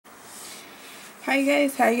Hi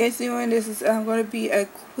guys, how you guys doing? This is going to be a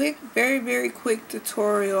quick, very quick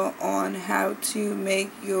tutorial on how to make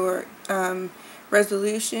your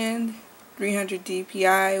resolution 300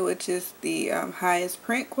 dpi, which is the highest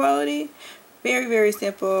print quality. Very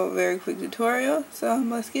simple, very quick tutorial. So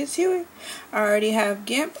let's get to it. I already have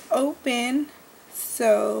GIMP open.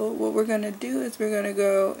 So what we're going to do is we're going to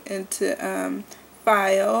go into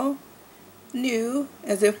File, New,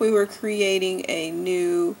 as if we were creating a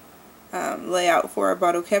new layout for our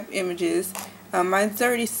bottle cap images. Mine's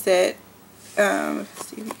already set. Let's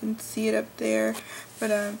see if you can see it up there.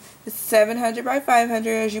 But it's 700 by 500,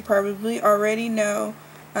 as you probably already know.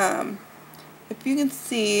 If you can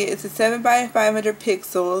see, it's a 7 by 500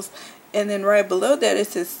 pixels. And then right below that it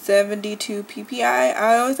says 72 ppi.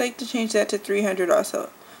 I always like to change that to 300 also.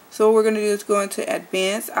 So what we're going to do is go into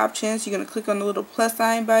Advanced Options. You're going to click on the little plus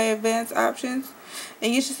sign by Advanced Options.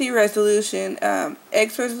 And you should see Resolution,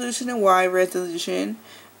 X resolution and Y resolution.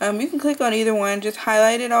 You can click on either one. Just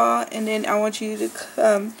highlight it all. And then I want you to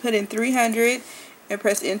put in 300 and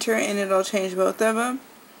press Enter. And it'll change both of them.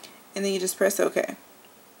 And then you just press OK.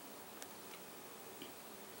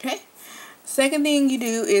 Okay. Second thing you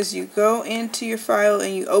do is you go into your file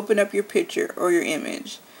and you open up your picture or your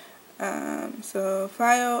image. So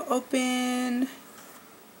File, Open,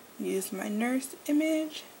 use my nurse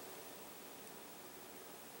image.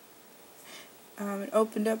 It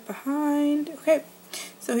opened up behind. Okay,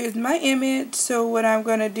 so here's my image. So what I'm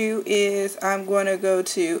going to do is I'm going to go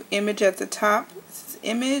to Image at the top. This is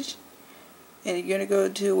Image, and you're going to go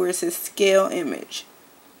to where it says Scale Image.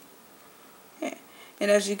 Okay.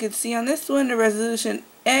 And as you can see on this one, the resolution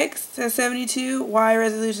X says 72, Y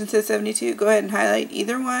resolution says 72. Go ahead and highlight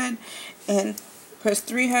either one and press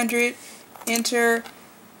 300, Enter,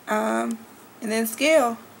 and then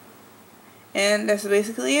scale. And that's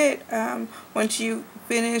basically it. Once you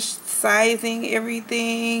finish sizing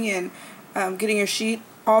everything and getting your sheet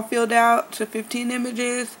all filled out to 15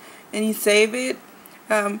 images and you save it,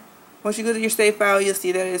 once you go to your save file, you'll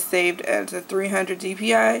see that it's saved as a 300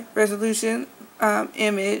 dpi resolution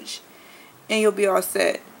image, and you'll be all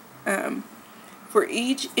set. For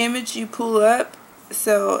each image you pull up,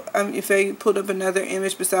 so if I pulled up another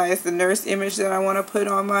image besides the nurse image that I want to put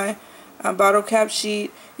on my bottle cap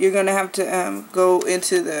sheet, you're going to have to go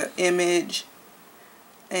into the image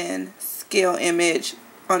and scale image.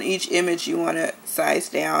 On each image you want to size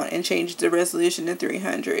down and change the resolution to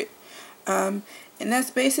 300. And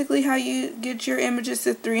that's basically how you get your images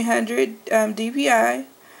to 300 dpi.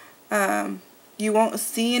 You won't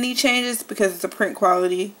see any changes because it's a print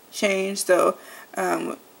quality change, so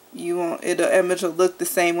the image will look the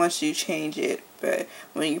same once you change it. But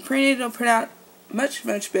when you print it, it'll print out much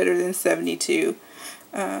better than 72.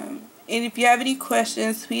 And if you have any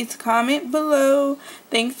questions, please comment below.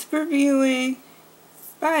 Thanks for viewing.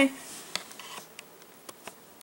 Bye.